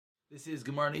This is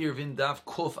Gemara Eruvin Daf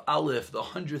Kuf Aleph, the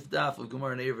 100th Daf of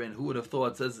Gemara Eruvin. Who would have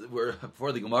thought? Says we're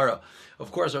before the Gemara.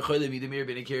 Of course, our Choyle Midamir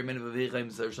Ben Ekir Men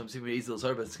Vaveichaim Sar Sham Sim Reizel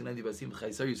Sarbas Skanandi Basim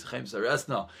Chaisar Yuschaim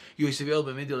Saresna Yushavel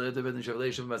Ben Midil Yata Ben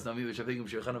Shavlei Shem Basnami V'Shavegim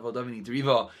Shirchana Valdavini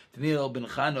Triva Tniel Ben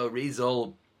Chana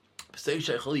Reizel.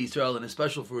 Yisrael, and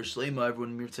especially for Shlema,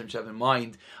 everyone should have in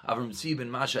mind. Avram Tzvi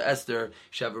ben Masha Esther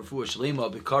Shavar for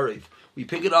Shlema Bekarev. We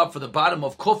pick it up for the bottom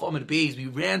of Kuf Amid Beis. We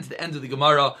ran to the end of the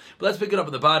Gemara, but let's pick it up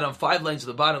at the bottom, 5 lines to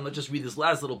the bottom. Let's just read this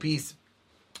last little piece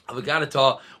of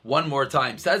Agadata one more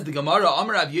time. Says the Gemara,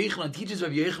 Amar Rav Yochanan teaches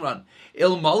Rav Yochanan,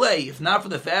 Il Malay, if not for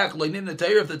the fact,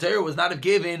 if the Torah was not have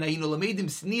given, we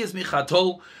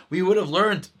would have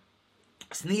learned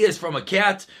sneeze from a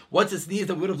cat. What's a sneeze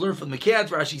that we would have learned from the cat?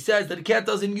 Rashi says that a cat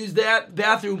doesn't use that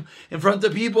bathroom in front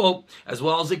of people, as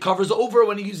well as it covers over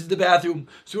when he uses the bathroom.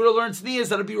 So we would have learned sneeze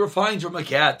that would be refined from a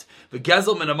cat. The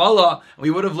gezel minamala, we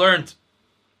would have learned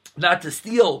not to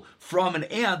steal from an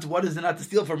ant. What is it not to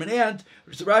steal from an ant?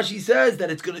 So Rashi says that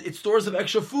it stores some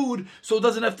extra food, so it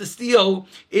doesn't have to steal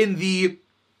in the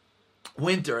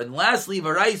winter. And lastly,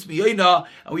 varayis miyoina,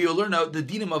 and we will learn out the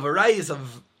dinim of varayis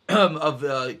of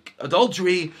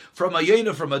adultery from a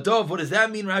yona, from a dove. What does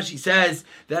that mean? Rashi says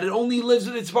that it only lives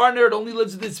with its partner, it only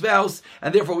lives with its spouse,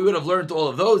 and therefore we would have learned all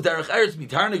of those. Derech eretz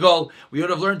mitarnagol, we would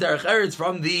have learned derech eretz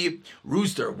from the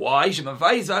rooster. Why?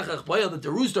 That the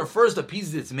rooster first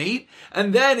appeases its mate,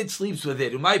 and then it sleeps with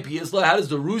it. How does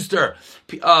the rooster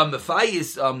the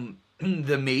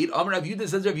mate? Amar Rav Yudah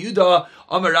says Rav Yudah,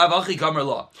 Amar Rav Achi Kamar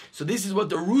La. So this is what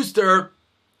the rooster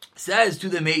says to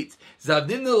the mate.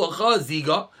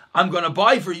 Ziga, I'm going to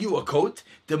buy for you a coat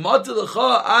that's going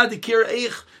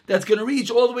to reach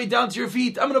all the way down to your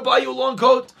feet. I'm going to buy you a long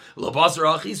coat.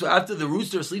 So after the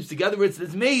rooster sleeps together with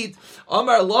its mate,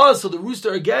 Amar Allah, so the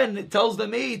rooster again tells the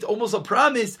mate, almost a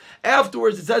promise.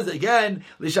 Afterwards it says again,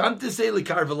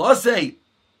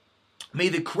 may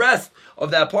the crest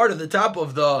of that part of the top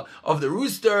of the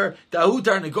rooster,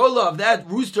 Dahutar Nigola, of that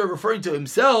rooster referring to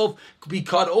himself, be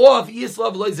cut off. If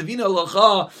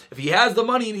he has the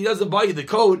money and he doesn't buy you the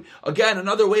coat, again,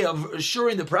 another way of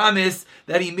assuring the promise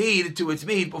that he made to its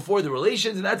mate before the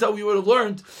relations. And that's how we would have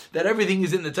learned that everything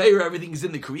is in the Torah, everything is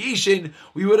in the creation.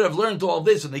 We would have learned all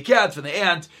this from the cat, from the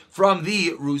ant, from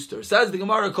the rooster. Says the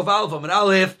Gemara, Kof from an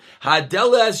Aleph,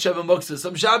 Hadeles Shavim Muksa.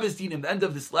 Some Shabbos dinim, the end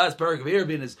of this last parak of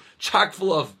Eruvin is chock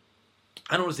full of,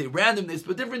 I don't want to say randomness,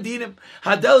 but different dinim.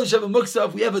 Hadeles Shavim Muksa,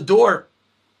 if we have a door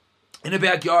in a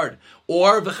backyard,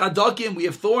 or v'chadakim, we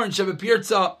have thorns,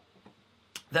 Shavapirtza,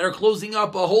 that are closing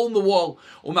up a hole in the wall,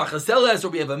 or machaseles, or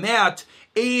we have a mat,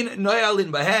 ein noyalin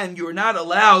bahen, you're not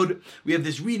allowed, we have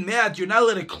this reed mat, you're not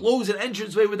allowed to close an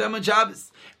entranceway with them on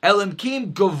Shabbos. Elam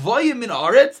kim gavoya min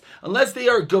aretz, unless they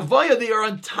are gavoya, they are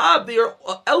on top, they are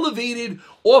elevated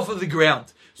off of the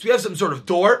ground. So we have some sort of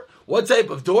door. What type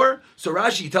of door? So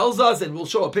Rashi tells us, and we'll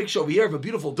show a picture over here of a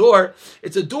beautiful door.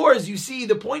 It's a door, as you see,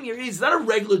 the point here is it's not a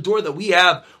regular door that we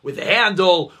have with a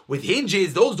handle, with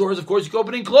hinges. Those doors, of course, you can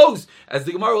open and close, as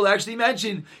the Gemara will actually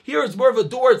mention. Here it's more of a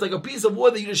door, it's like a piece of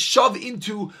wood that you just shove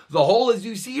into the hole. As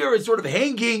you see here, it's sort of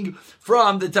hanging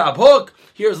from the top hook.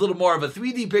 Here's a little more of a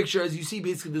 3D picture, as you see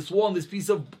basically this wall and this piece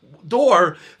of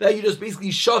door that you just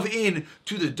basically shove in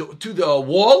to the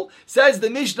wall. Says the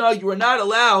Mishnah, you are not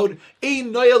allowed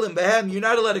ein noyalim behem, you're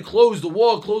not allowed to close the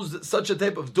wall, close such a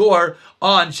type of door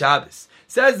on Shabbos.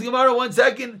 Says the Gemara, 1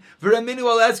 second, V'raminu,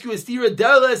 I'll ask you, Estira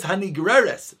deles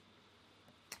hanigreres.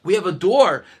 We have a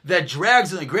door that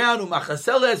drags on the ground,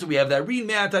 umachaseles, we have that reed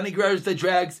mat on nigreres that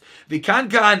drags,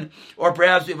 vikankan, or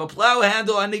perhaps we have a plow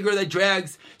handle on nigrer that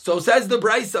drags. So says the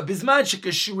Brisa, bisman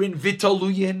shekashurin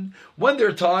vitaluyin, when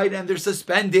they're tied and they're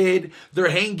suspended,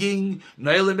 they're hanging,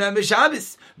 noilim ben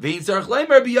b'Shabbos, vein sarach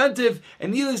leimer b'yantiv,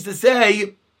 and needless to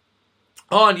say,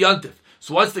 on yantiv.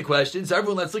 So what's the question? So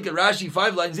everyone, let's look at Rashi,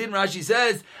 5 lines in. Rashi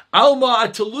says, Alma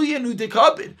atuluyanu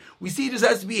dekabed. We see it just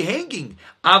has to be hanging.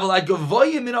 Aval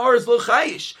agavoyim in ours lo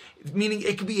chayish. Meaning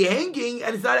it could be hanging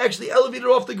and it's not actually elevated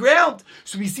off the ground.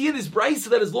 So we see in this Brisa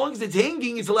that as long as it's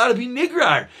hanging, it's allowed to be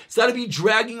nigrar. It's allowed to be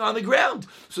dragging on the ground.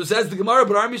 So says the Gemara,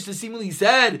 but our Mishnah seemingly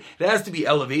said it has to be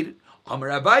elevated.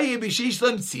 Where there is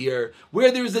a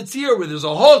tzir, where there's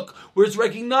a hook, where it's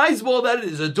recognizable that it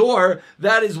is a door,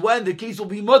 that is when the case will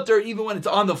be mutter, even when it's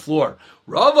on the floor.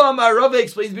 Rava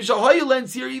explains,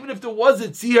 even if there was a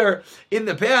tzir in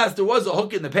the past, there was a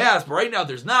hook in the past, but right now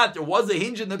there's not, there was a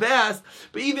hinge in the past,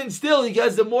 but even still, he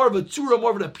has more of a tzura, more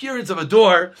of an appearance of a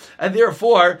door, and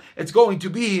therefore, it's going to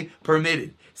be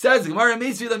permitted. Says the Gemara,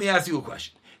 let me ask you a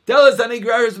question. The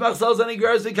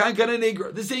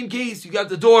same case, you got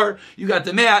the door, you got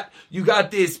the mat, you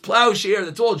got this plowshare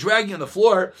that's all dragging on the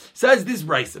floor. Says this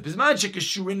brisa,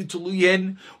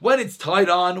 when it's tied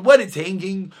on, when it's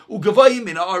hanging,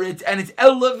 and it's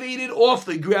elevated off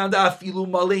the ground,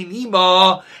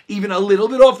 even a little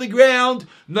bit off the ground,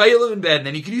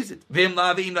 then you can use it.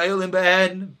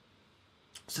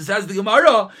 So says the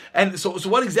Gemara, and so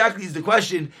what exactly is the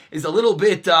question is a little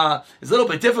bit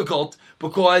difficult,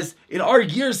 because in our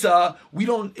girsa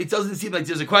it doesn't seem like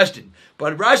there's a question.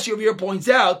 But Rashi over here points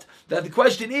out that the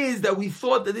question is that we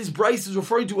thought that this Bryce is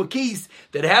referring to a case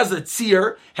that has a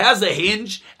tzir, has a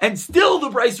hinge, and still the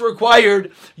Bryce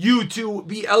required you to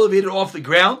be elevated off the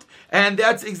ground, and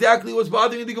that's exactly what's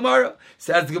bothering the Gemara.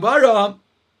 Says the Gemara,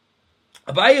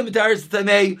 Abaye mitaris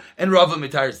tamei and Rava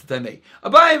mitaris tamei.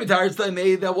 Abaye mitaris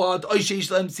tamei that what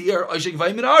oishish lem seer oishik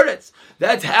vayim aretz.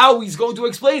 That's how he's going to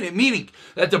explain it. Meaning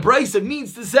that the brisa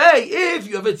means to say if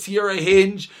you have a tzir, a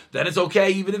hinge, then it's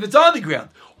okay even if it's on the ground.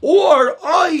 Or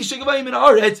oishik vayim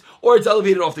aretz, or it's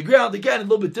elevated off the ground. Again, a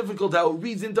little bit difficult how it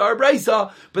reads into our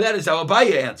brisa, but that is how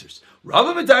Abaye answers.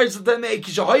 Rava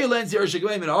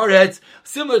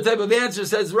similar type of answer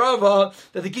says Rava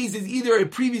that the case is either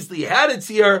it previously had its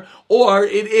here or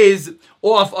it is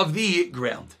off of the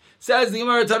ground. Says the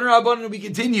Gemara Tanur Rabbanan, we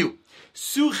continue.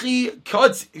 Suchi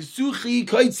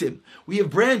kaitzim. We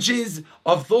have branches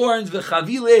of thorns,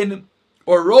 v'chavilin,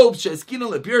 or ropes, sheskina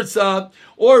lepirsa,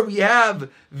 or we have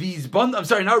these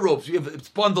not ropes, it's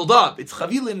bundled up. It's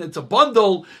chavilin, it's a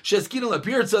bundle, sheskina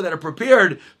lepirsa, that are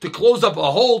prepared to close up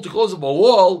a hole, to close up a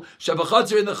wall,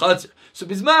 shabachatzer in the chatzer. So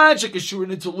bisman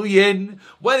shekashurin tuluyin,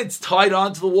 when it's tied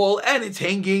onto the wall and it's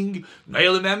hanging,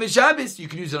 na'ilim Shabbos, you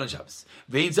can use it on Shabbos.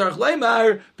 Vein zarach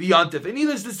leimar biyantif, and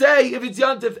needless to say, if it's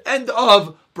yantif, end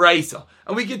of brisa.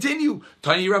 And we continue.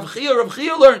 Tani Rav Chia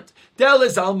learned.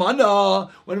 Delis almana.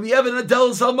 When we have an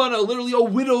delis almana, literally a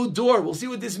widowed door. We'll see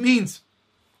what this means.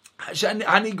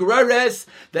 Hanigrares,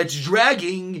 that's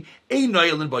dragging a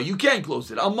noilin bar. You can't close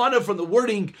it. Almana, from the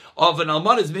wording of an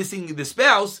almana, is missing the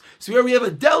spouse. So here we have a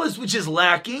delis which is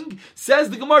lacking. Says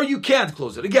the Gemara, you can't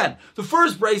close it. Again, the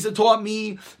first brisa taught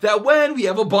me that when we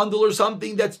have a bundle or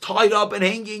something that's tied up and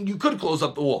hanging, you could close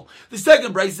up the wall. The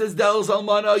second brisa says delis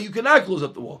almana, you cannot close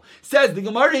up the wall. Says the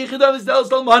Gemara, Eichadav is delis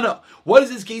almana. What is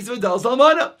this case of a delis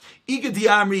almana? Igadi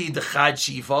amri dechad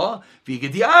shifa,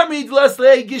 v'igadi amri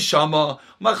d'leslei gishama.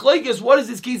 Machlekes, what is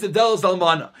this case of delis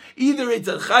almana? Either it's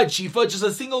a chad shifa, just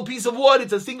a single piece of wood,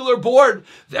 it's a singular board.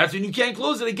 That's when you can't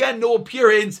close it. Again, no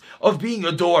appearance of being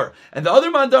a door. And the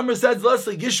other mandamar says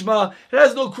leslei gishma, it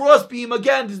has no cross beam.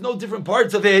 Again, there's no different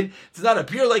parts of it. It does not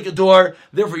appear like a door.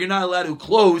 Therefore, you're not allowed to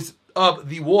close up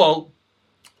the wall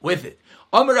with it.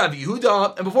 Amar Rav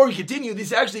Yehuda, and before we continue,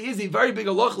 this actually is a very big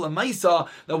halacha l'maisa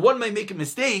that one might make a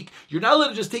mistake. You're not allowed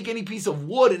to just take any piece of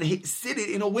wood and sit it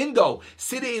in a window,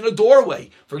 sit it in a doorway.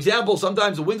 For example,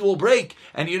 sometimes a window will break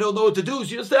and you don't know what to do, so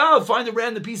you just say, find a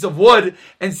random piece of wood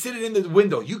and sit it in the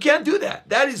window. You can't do that.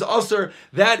 That is asur,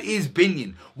 that is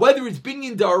binyan. Whether it's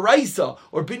binyan daraisa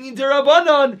or binyan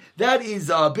darabanan, that is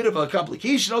a bit of a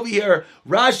complication over here.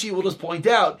 Rashi will just point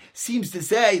out, seems to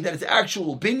say that it's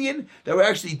actual binyan, that we're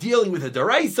actually dealing with a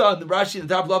Daraisa, and the Rashi in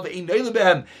the top of Ein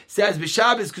Neilim says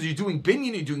b'Shabbos because you're doing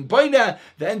binyan, you're doing baina.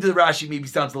 The end of the Rashi maybe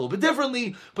sounds a little bit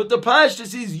differently, but the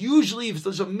pashtus is usually if it's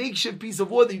such a makeshift piece of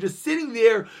wood that you're just sitting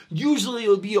there, usually it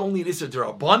will be only an Isser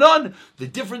Darabanan. The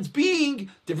difference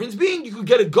being you could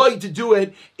get a guy to do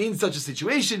it in such a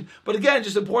situation. But again,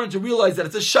 just important to realize that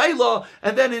it's a shayla,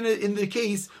 and then in the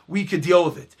case we could deal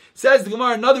with it. Says the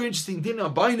Gemara, another interesting thing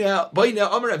on baina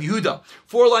Amar Rav Yehuda,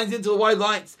 4 lines into the wide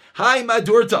lines. Hi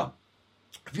Madurta.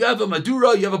 If you have a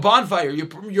madura, you have a bonfire,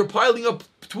 you're piling up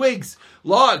twigs,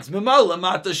 logs, memala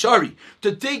mata shari,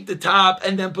 to take the top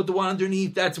and then put the one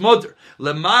underneath, that's mutter.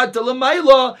 Lemata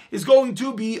lemaila is going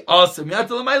to be awesome.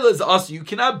 Mata lemaila is awesome. You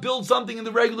cannot build something in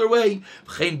the regular way.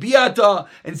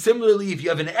 And similarly, if you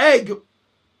have an egg,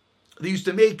 they used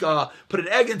to make put an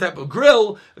egg in type of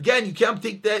grill. Again, you can't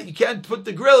take that. You can't put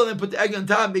the grill and then put the egg on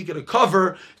top, make it a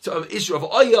cover. It's an issue of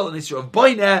oil, an issue of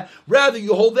boina. Rather,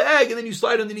 you hold the egg and then you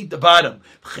slide underneath the bottom.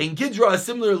 Chen kidra,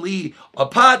 similarly, a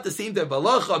pot, the same type of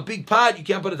halacha, a big pot. You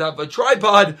can't put it on top of a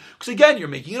tripod because again, you're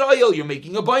making an oil, you're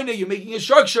making a boina, you're making a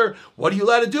structure. What are you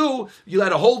allowed to do? You're allowed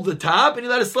to hold the top and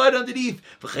you're allowed to slide underneath.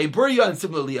 V'chein burya, and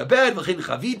similarly a bed, v'chein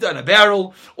chavita, and a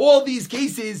barrel. All these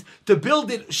cases to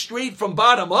build it straight from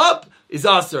bottom up. up is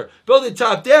aser. Build it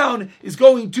top down is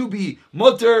going to be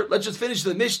mutter. Let's just finish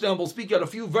the Mishnah and we'll speak out a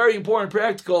few very important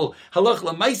practical halach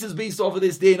lamaises based off of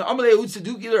this day.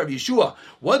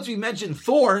 Once we mentioned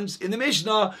thorns in the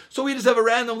Mishnah, so we just have a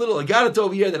random little agarata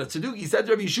over here that a tzeduki said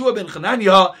to Rabbi Yeshua ben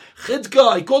Chananya,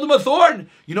 Chidka, he called him a thorn.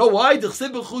 You know why?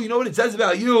 You know what it says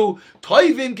about you?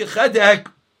 Toivim kechedek.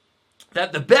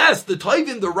 That the best, the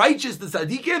toivim, the righteous, the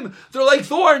tzaddikim, they're like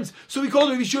thorns. So we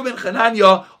called Rabbi Yeshua ben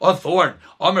Chananya a thorn.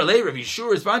 Amar lei, Rabbi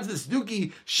Yeshua responds to the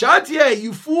Saduki, Shatye,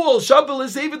 you fool, Shabbat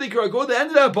l'seifadikra. Go to the end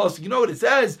of that pasuk. You know what it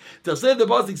says? The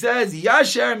pasuk says,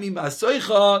 Yasher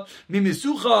mimasoicha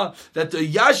mimisucha, that the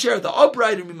Yasher, the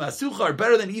upright, and mimasucha are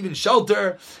better than even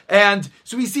shelter. And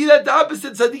so we see that the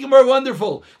opposite tzaddikim are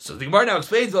wonderful. So the Gemara now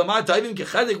explains, what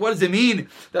does it mean?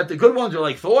 That the good ones are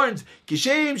like thorns?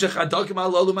 Kishem shechadakim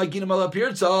alalu maginim.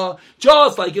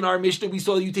 Just like in our Mishnah, we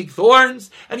saw you take thorns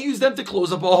and use them to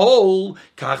close up a hole.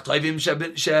 So to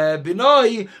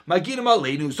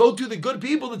the good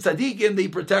people, the tzaddikim, they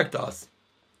protect us.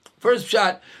 First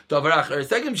shot,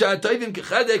 second shot,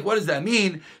 what does that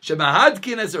mean?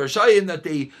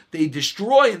 That they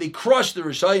destroy and they crush the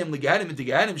Rishayim legahanim into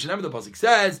Gehanim. Remember the pasuk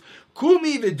says,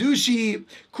 Kumi v'daishi,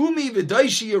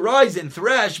 arise and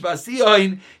thresh,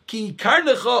 basiyain, ki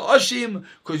karnecha ashim,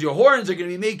 because your horns are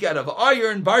going to be made out of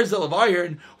iron, barzel of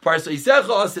iron, parsaisecha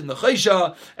asim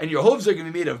nechaisha, and your hooves are going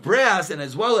to be made of brass, and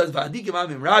as well as v'hadikim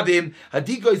amim rabim,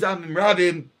 hadikois amim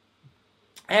rabim,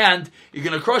 and you're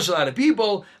going to crush a lot of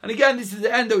people. And again, this is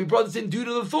the end that we brought this in due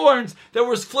to the thorns, that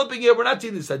we're flipping it. We're not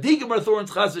saying the tzaddikim are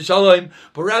thorns, chas v'shalom,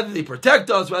 but rather they protect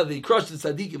us, rather they crush the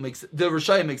tzaddikim, the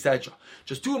rishayim, etc.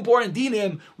 Just two important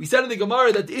dinim. We said in the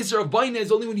Gemara that the Isser of Baina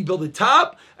is only when you build the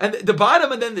top, and the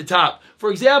bottom, and then the top. For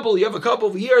example, you have a cup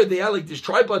over here, they have like this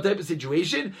tripod type of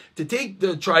situation, to take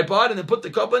the tripod and then put the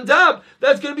cup on top.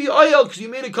 That's going to be oil, because you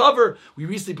made a cover. We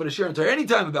recently put a share into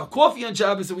anytime about coffee on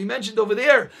Shabbos, and we mentioned over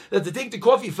there that to take the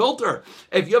coffee filter,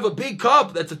 if you have a big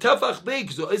cup that's a tefach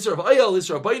big, so Isser of oil,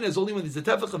 Isser of Baina is only when there's a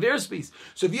tefach of airspace.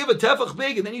 So if you have a tefach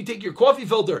big, and then you take your coffee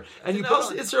filter, and you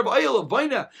put Isser of oil of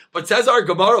Baina, but says our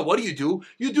Gemara, what do?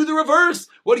 You do the reverse.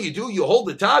 What do? You hold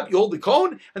the top, you hold the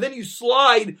cone, and then you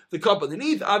slide the cup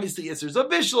underneath. Obviously, Isser's a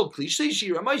vishal,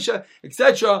 Klishi, Ramaisha,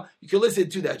 etc. You can listen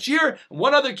to that shir. And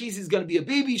one other case is going to be a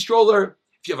baby stroller.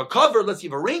 If you have a cover, let's say you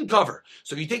have a rain cover.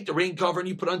 So if you take the rain cover and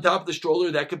you put on top of the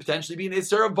stroller, that could potentially be an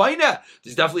Isser of Baina.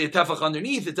 There's definitely a tefach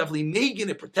underneath. It's definitely Megan.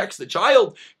 It protects the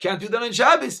child. Can't do that on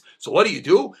Shabbos. So what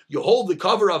do? You hold the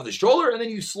cover of the stroller and then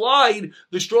you slide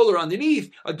the stroller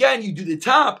underneath. Again, you do the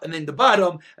top and then the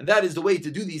bottom. And that is the way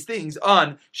to do these things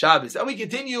on Shabbos. And we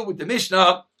continue with the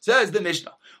Mishnah. Says the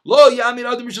Mishnah. Lo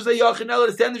yamin adam rishus hayachid. Now let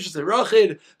us stand rishus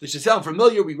harachid. This should sound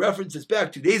familiar. We referenced this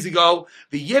back 2 days ago.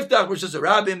 The yiftach rishus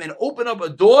harabim, and open up a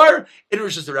door in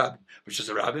rishus harabim. Rishus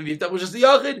harabim yiftach rishus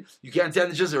hayachid. You can't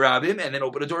stand rishus harabim and then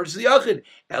open a door rishus hayachid.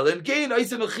 Elim kein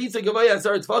aisem mechitza gavaya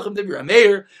asar tefachim dev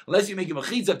Rameir. Unless you make a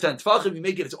mechitza of 10 tefachim, you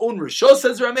make it its own rishus,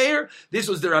 says Rameir. This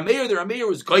was the Rameir. The Rameir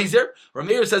was geyser.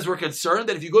 Rameir says we're concerned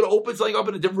that if you go to open something up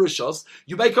in a different rishus,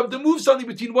 you might come to move something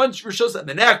between one rishus and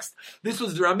the next. This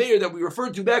was the Rameir that we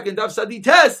referred to back in Daf Sadi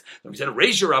Tes. Then we said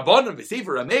Reisha Rabbanan v'Sefer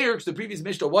Rameir, because the previous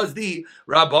Mishnah was the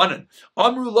Rabbanan.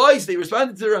 Amru Lois, they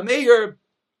responded to the Rameir.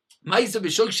 Ma'isa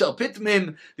b'shuk shel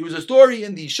pitmim. There was a story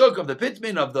in the shuk of the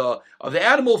pitmin, of the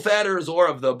animal fatters or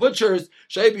of the butchers.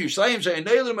 Shei b'Yerushalayim shei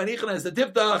neilim manichan as the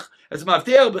tiftach as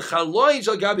mafteach b'chaloin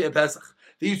shel gabi Pesach.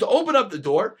 They used to open up the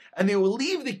door and they will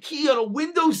leave the key on a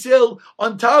windowsill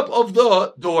on top of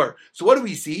the door. So what do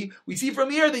we see? We see from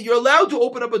here that you're allowed to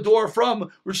open up a door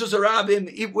from Rishus Harabim,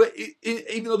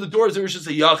 even though the doors are Rishus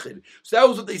Hayachid. So that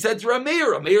was what they said to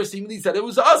Rameir. Rameir seemingly said it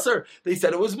was Aser. They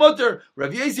said it was Mutter.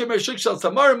 Rav Yezir Mershuk Shal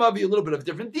Samar Mavi, a little bit of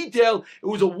different detail. It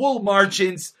was a wool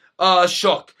merchant's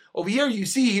shuk. Over here you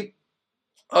see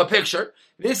a picture.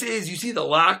 You see the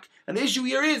lock. And the issue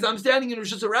here is, I'm standing in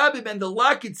Rishus Harabim, and the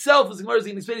lock itself, as the Gemara is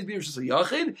going to explain, is Rishus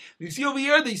Hayachid. You see over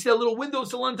here, you see a little window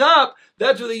still on top.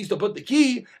 That's where they used to put the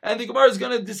key, and the Gemara is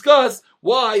going to discuss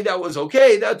why that was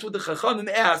okay. That's what the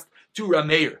Chachamim asked to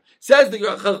Rameir. Says the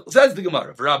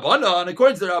Gemara, for Rabbanan,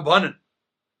 according to the Rabbanan,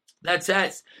 that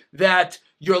says that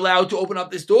you're allowed to open up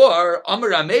this door.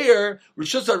 Amar Rameir,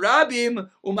 Rishus Harabim,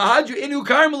 Umahadru Inu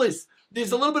Carmelis.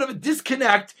 There's a little bit of a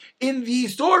disconnect in the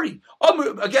story.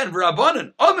 Again,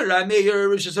 Rabbanan, Amar Rameir,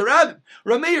 Rishus Harabim.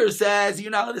 Rameir says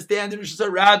you're not allowed to stand in Rishus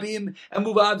Harabim and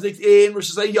move objects in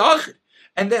Rishus Hayachid.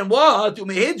 And then what?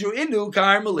 Umehidru inu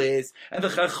Carmelis. And the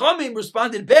Chachamim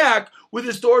responded back with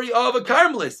the story of a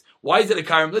Carmelis. Why is it a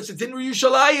Carmelis? It's in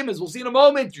Yerushalayim, as we'll see in a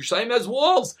moment. Yerushalayim has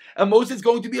walls, and most is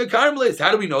going to be a Carmelis.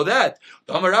 How do we know that?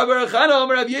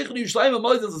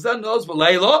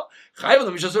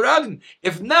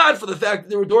 If not for the fact that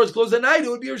there were doors closed at night, it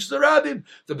would be Rosh Hashanah.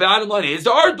 The bottom line is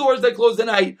there are doors that close at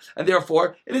night, and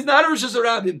therefore it is not a Rosh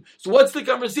Hashanah. So what's the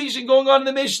conversation going on in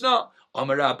the Mishnah?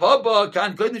 Amar Papa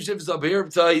kan is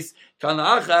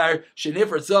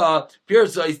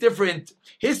different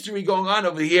history going on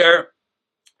over here.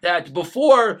 That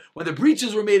before, when the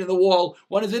breaches were made in the wall,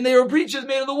 one is when there were breaches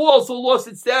made in the wall, so it lost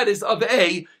its status of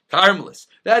a Carmelis.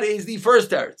 That is the first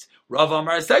teretz. Rav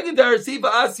Amar, second teretz, Sifa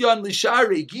Asyan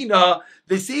Lishare Gina.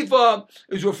 The Sifa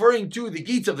is referring to the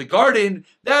gates of the garden.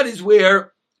 That is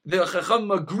where the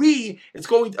Chacham agree it's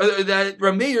going that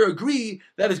Rameir agree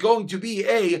that it's going to be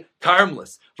a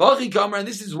Carmelis. Vachi Kamar, and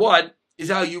this is what is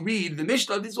how you read the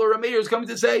Mishnah. This is what Rameir is coming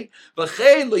to say.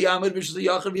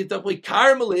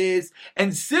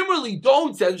 And similarly,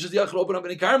 don't stand in Yachid, open up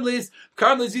in a Carmelis.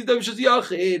 Carmelis is the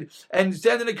Yachid, and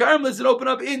stand in a Carmelis and open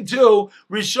up into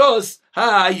Rishos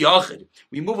HaYachid.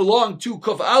 We move along to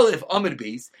Kuf Aleph Amid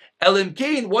Beis. Elim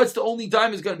Kain, what's the only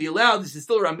time it's going to be allowed? This is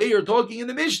still Rameir talking in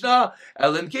the Mishnah.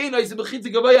 Elim Kain, unless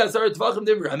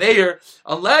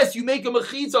you make a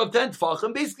mechitza of 10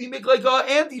 tefachim, basically you make like an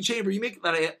antechamber. You make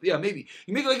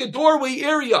you make like a doorway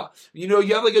area. You know,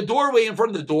 you have like a doorway in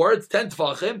front of the door. It's 10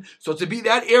 tefachim, so to be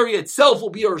that area itself will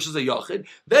be a Rosh Hashanah.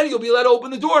 Then you'll be allowed to open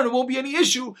the door, and it won't be any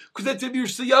issue because that's to be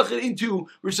Rosh Hashanah into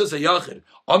Rosh Hashanah.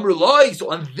 Amr Lai.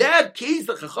 So on that case,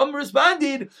 the Chacham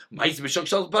responded, I'm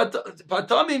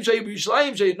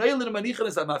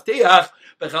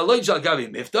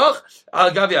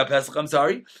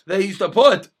sorry, they used to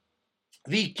put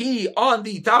the key on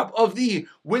the top of the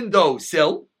window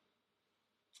sill,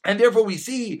 and therefore we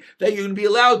see that you're going to be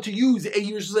allowed to use a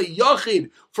Yachid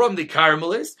from the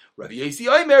Carmelis. Rabbi Yossi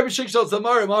Omer b'shuk shel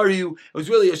Samar Mariu. It was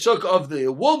really a shuk of the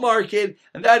wool market,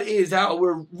 and that is how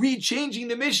we're rechanging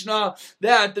the Mishnah,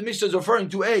 that the Mishnah is referring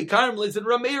to a Carmelis, and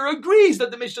Rameir agrees that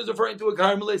the Mishnah is referring to a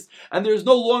Carmelis, and there's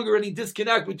no longer any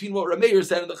disconnect between what Rameir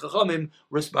said and the Chachamim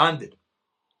responded.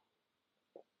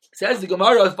 Says the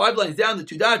Gemara, 5 lines down, the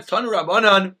two dots, Tanu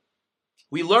Rabbanan,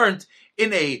 we learned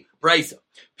in a Brisa.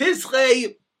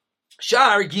 Pischei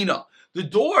Shar Gina, the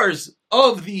doors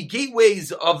of the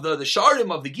gateways of the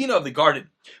Sharim of the Gina of the garden.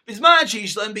 Bisman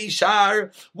Sheishlam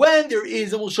Bishar, when there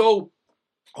is, and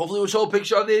hopefully we'll show a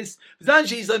picture of this. When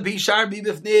there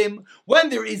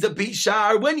is a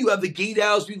bishar, when you have the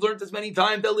gatehouse, we've learned this many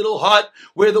times, that little hut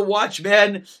where the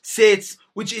watchman sits,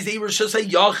 which is a Rosh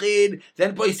Hashanah,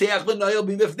 then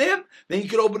you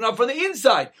can open up from the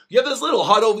inside. You have this little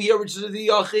hut over here, which is the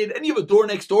Yachid, and you have a door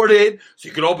next door to it, so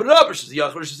you can open it up.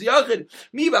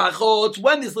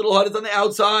 When this little hut is on the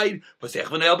outside,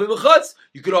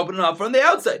 you can open it up from the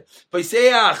outside.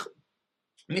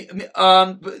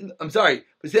 I'm sorry.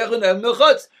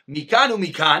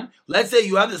 Mikan. Let's say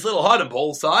you have this little hut on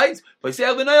both sides.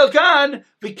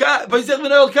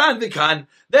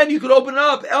 Then you could open it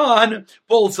up on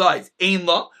both sides.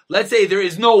 Let's say there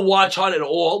is no watch hut at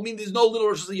all. I mean, there's no little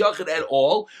Rosh Hashanah at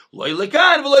all.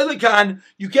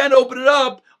 You can't open it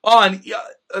up on.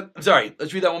 I'm sorry.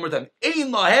 Let's read that one more time.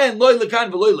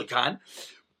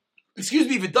 Excuse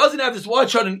me. If it doesn't have this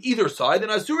watch hut on either side, then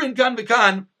asurin kan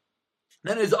v'kan.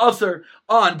 Then it's usher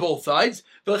on both sides.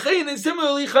 And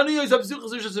similarly,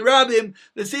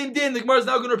 the same day, the Gemara is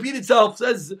now going to repeat itself.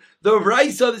 Says the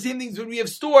Raisa, the same things when we have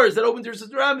stores that open to Rosh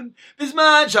Hashanah.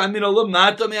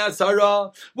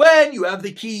 When you have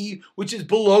the key, which is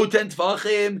below 10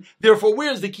 tefachim, therefore,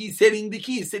 where's the key sitting? The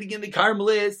key is sitting in the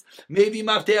Carmelis. Maybe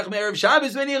Mafteach Me'erev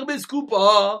Shabbos V'niach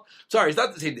B'skupa. Sorry, it's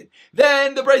not the same thing.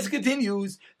 Then the Raisa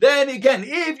continues. Then again,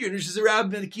 if you're in Rosh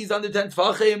Hashanah and the key is under 10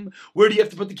 tefachim, where do you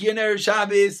have to put the key in Erev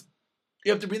Shabbos?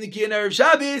 You have to bring the key in Erev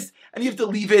Shabbos, and you have to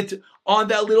leave it on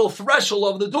that little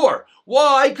threshold of the door.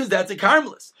 Why? Because that's a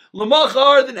Carmelis.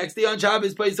 L'machar, the next day on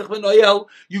Shabbos, Pesach v'Noel,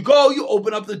 you go, you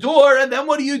open up the door, and then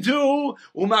what do?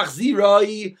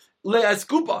 Umachzirai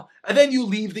le'askupa. And then you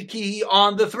leave the key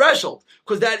on the threshold,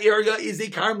 because that area is a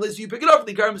Carmelis. You pick it up from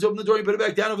the Carmelis, open the door, you put it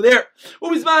back down over there.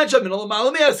 That's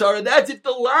if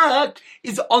the lock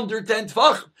is under 10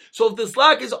 tefachim. So if this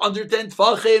lock is under 10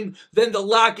 tefachim, then the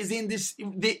lock is in the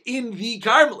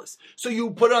Carmelis. So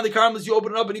you put it on the Carmelis, you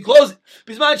open it up, and you close it.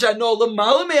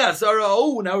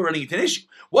 Oh, now we're running into an issue.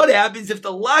 What happens if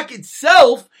the lock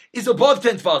itself is above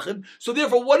 10 tefachim. So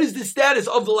therefore, what is the status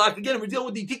of the lock? Again, we're dealing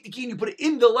with you take the key and you put it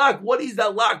in the lock. What is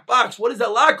that lock box? What is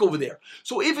that lock over there?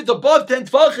 So if it's above 10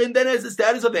 tefachim, then it has the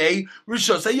status of a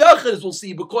rishos hayachid, as we'll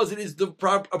see, because it is the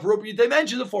appropriate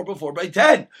dimension of 4 by 4 by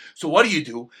 10. So what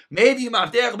do? Maybe you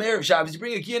Erev Shabbos, you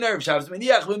bring a key in Erev Shabbos,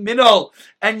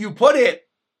 and you put it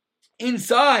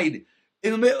inside.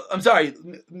 In the middle, I'm sorry,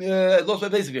 I lost my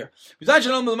place here.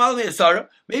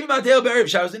 Maybe Mateo Be'erev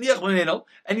Shabbos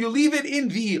and you leave it in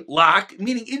the lock,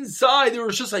 meaning inside the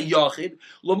Rosh Hashanah.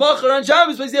 L'machar on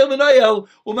Shabbos by Zeil V'Noel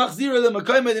u'machzira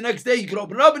l'makayim. The next day you can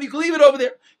open it up and you can leave it over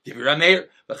there. Divir Rameir.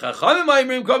 The Chachamim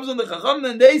Ma'imrim comes on the Chachamim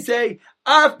and they say,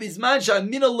 even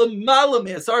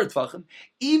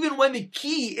when the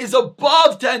key is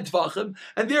above 10 tefachim,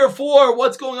 and therefore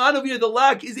what's going on over here, the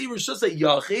lock is a rishus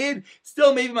yachid,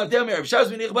 still maybe you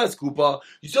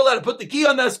still have to put the key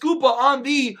on that skupa, on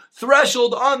the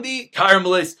threshold, on the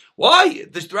caramelist. Why?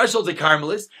 The threshold's a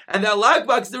caramelist, and that lock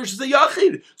box is the rishus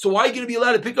yachid. So why are you going to be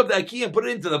allowed to pick up that key and put it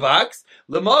into the box?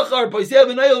 The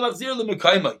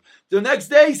next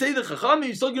day, say the Chachamim,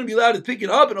 you're still going to be allowed to pick it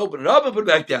up and open it up and put it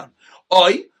back down.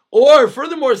 Or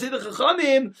furthermore, say the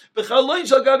Chachamim, you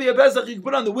can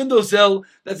put on the windowsill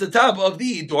that's the top of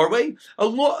the doorway,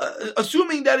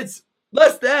 assuming that it's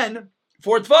less than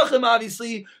 4 tefachim,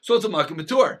 obviously, so it's a makom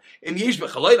b'tur. In yesh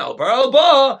b'chalayin al bar al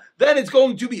ba, then it's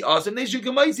going to be awesome. Because you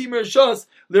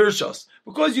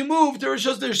move to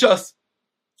rishos.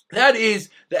 That is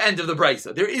the end of the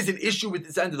brisa. There is an issue with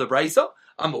this end of the brisa.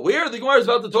 I'm aware the Gemara is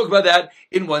about to talk about that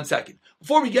in 1 second.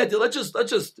 Before we get there, let's just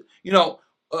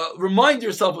remind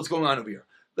yourself what's going on over here.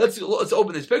 Let's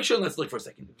open this picture and let's look for a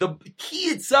second. The key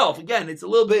itself, again, it's a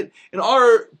little bit, in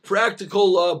our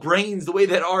practical brains, the way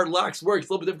that our locks work, it's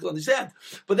a little bit difficult to understand.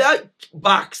 But that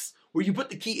box where you put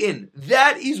the key in,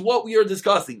 that is what we are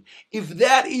discussing. If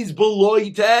that is below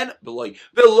 10,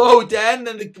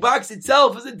 then the box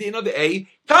itself is a din of a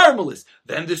caramelist.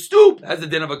 Then the stoop has a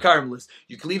din of a caramelist.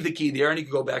 You can leave the key there and you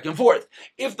can go back and forth.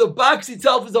 If the box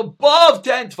itself is above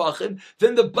 10 tefachim,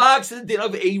 then the box is a din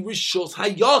of a rishos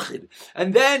hayachid.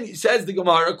 And then, says the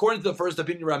Gemara, according to the first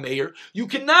opinion of Rameir, you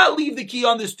cannot leave the key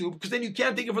on the stoop because then you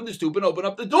can't take it from the stoop and open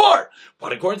up the door.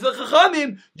 But according to the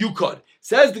Chachamim, you could.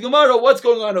 Says the Gemara, what's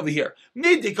going on over here?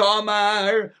 Midika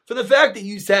for the fact that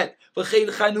you said, the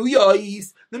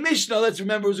Mishnah, let's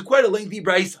remember, was quite a lengthy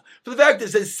brisa. For the fact that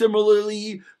it says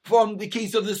similarly from the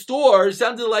case of the store,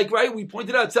 sounded like, right, we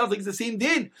pointed out, it sounds like it's the same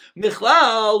din.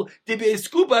 Michlal, debe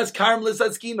skupas karmelis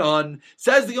askinon.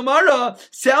 Says the Gemara,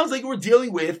 sounds like we're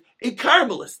dealing with a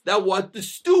karmelis. Now what? The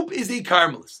stoop is a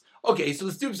karmelis. Okay, so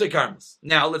the stoop's a karmelis.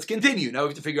 Now let's continue. Now we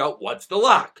have to figure out what's the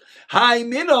lock. Hi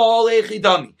minol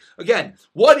echidami. Again,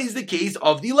 what is the case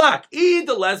of the lock? If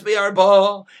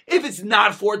it's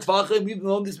not 4 tefachim, we've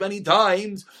known this many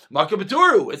times. Makom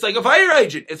b'turu. It's like a fire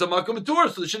hydrant. It's a makom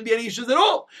b'tur, so there shouldn't be any issues at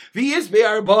all. And if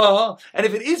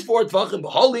it is 4 tefachim,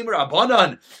 b'halim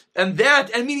rabbanan. And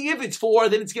meaning if it's 4,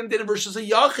 then it's going to be versus a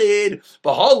yachid.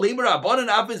 Bahal lemer abanan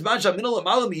afis mancha minol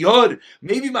amalam yod.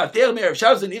 Maybe mater me'erev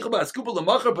Shabbos and ichal ba'askupa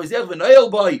l'machar pazech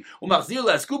v'noel bay u'machzir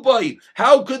la'askupa.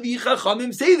 How could the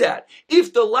Chachamim say that?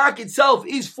 If the lock itself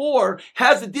is 4,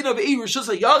 has the din of a rishus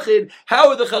yachid, how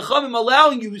are the Chachamim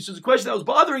allowing you? This is a question that was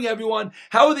bothering everyone.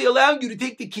 How are they allowing you to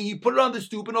take the key, put it on the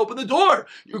stoop, and open the door?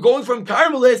 You're going from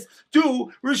karmelis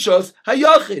to rishus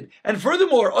hayachid. And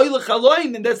furthermore, oil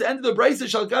chaloin, and that's the end of the brisa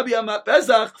shalka. This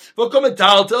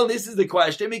is the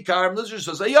question.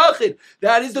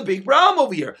 That is the big problem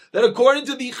over here. That according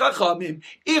to the Chachamim,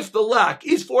 if the lock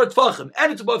is 4 tefachim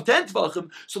and it's above 10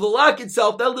 tefachim, so the lock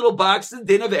itself, that little box, is the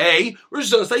din of a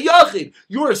rishos hayachid.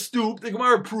 Your stoop, the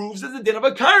Gemara proves, is the din of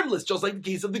a karmelis, just like the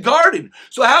case of the garden.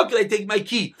 So how can I take my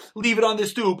key, leave it on the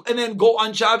stoop, and then go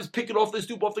on Shabbos, pick it off the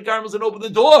stoop, off the karmelis, and open the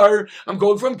door? I'm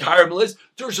going from karmelis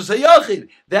to rishos hayachid.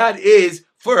 That is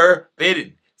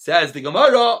forbidden. Says the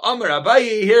Gemara, Amar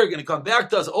Abaye, here, going to come back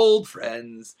to us old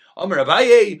friends. Amar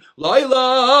Abaye,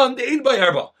 Laila, the Ein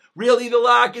Bayarba. Really, the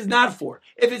lock is not 4.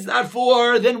 If it's not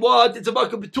 4, then what? It's a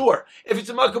makom b'tur. If it's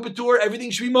a makom b'tur,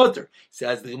 everything should be mutter.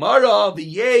 Says the Gemara,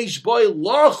 v'yesh boy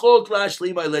lachok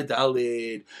lashlimay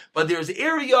ledalid. But there's an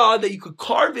area that you could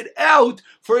carve it out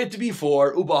for it to be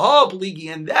 4. Ubaha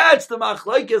pligi, and that's the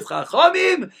machlokes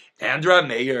Chachamim And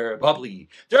Rameir, bubbly.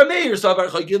 Rameir savar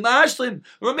chaykin lahashlim.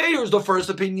 Rameir's the first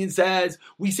opinion says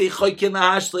we say chaykin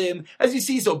lahashlim, as you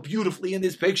see so beautifully in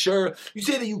this picture. You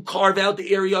say that you carve out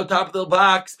the area on top of the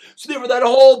box, so therefore that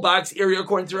whole box area,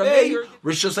 according to Rameir,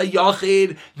 rishus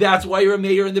hayachid. That's why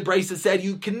Rameir in the Brisa said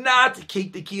you cannot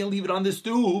take the key and leave it on the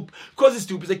stoop, because the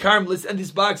stoop is a karmelis and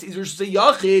this box is rishus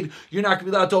hayachid. You're not going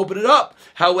to be allowed to open it up.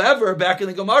 However, back in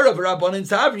the Gemara, v'Rabbanan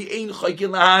Savri ein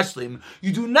chaykin lahashlim.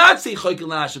 You do not say chaykin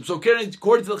lahashlim. So according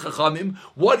to the Chachamim,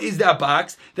 what is that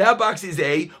box? That box is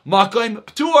a makom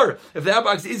p'tur. If that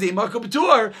box is a makom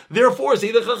p'tur, therefore,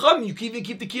 say the Chachamim, you can even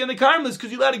keep the key on the karmelis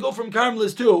because you're allowed to go from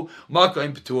karmelis to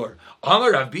makom p'tur.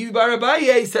 Amar Rav Bibi bar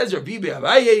Abaye, says Rav Bibi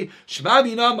Abaye, Shema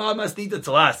bina ma masnita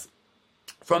tzalas.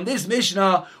 From this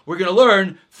Mishnah, we're going to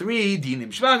learn 3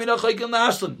 dinim. Shema mina chaykin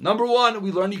lahashlim. Number 1,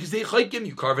 we learn you can say chaykin,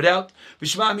 you carve it out.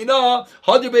 V'shema mina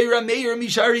hadir bei Rameir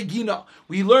mishari gina.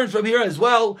 We learn from here as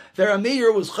well that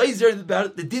Rameir was chayzer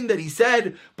about the din that he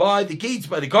said by the gates,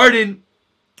 by the garden.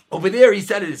 Over there, he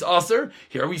said it is aser.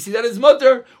 Here we see that it's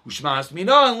mutter. Ushmas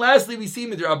mina. And lastly, we see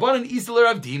midrabanan isel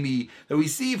Rav Dimi, that we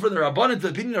see from the Rabbanan the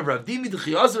opinion of Rav Dimi, the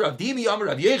chiyas Rav Dimi, Amar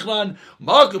Rav Yechlan,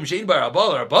 Makom shein bar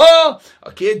Rabba Rabba.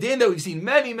 A din that we've seen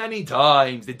many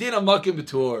times. The din of Makom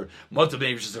B'Tur. Moto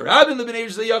b'nei Rishus Rabbin, the b'nei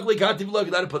Rishus Yachlei Kativ Lo. You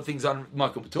got to put things on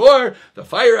Makom B'Tur. The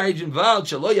fire agent Val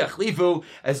Shalo Yachlifu.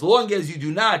 As long as you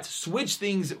do not switch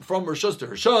things from Rishus to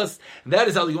Rishus, and that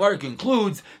is how the Gemara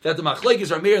concludes that the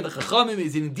Machlekes Rameir and the Chachamim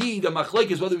is indeed the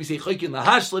machlek is whether we say chaykin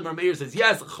lahashlim or Meir says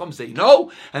yes, the Chacham say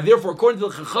no, and therefore according to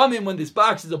the Chachamim, when this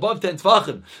box is above 10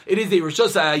 tefachim, it is a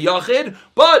rishus hayachid,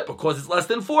 but because it's less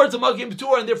than 4, it's a makom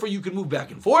b'tur, and therefore you can move back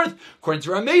and forth. According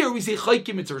to Rameir, we say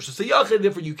chaykim, it's a rishus hayachid,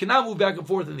 therefore you cannot move back and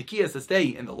forth, and the key has to stay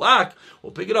in the lock.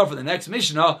 We'll pick it up for the next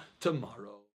Mishnah tomorrow.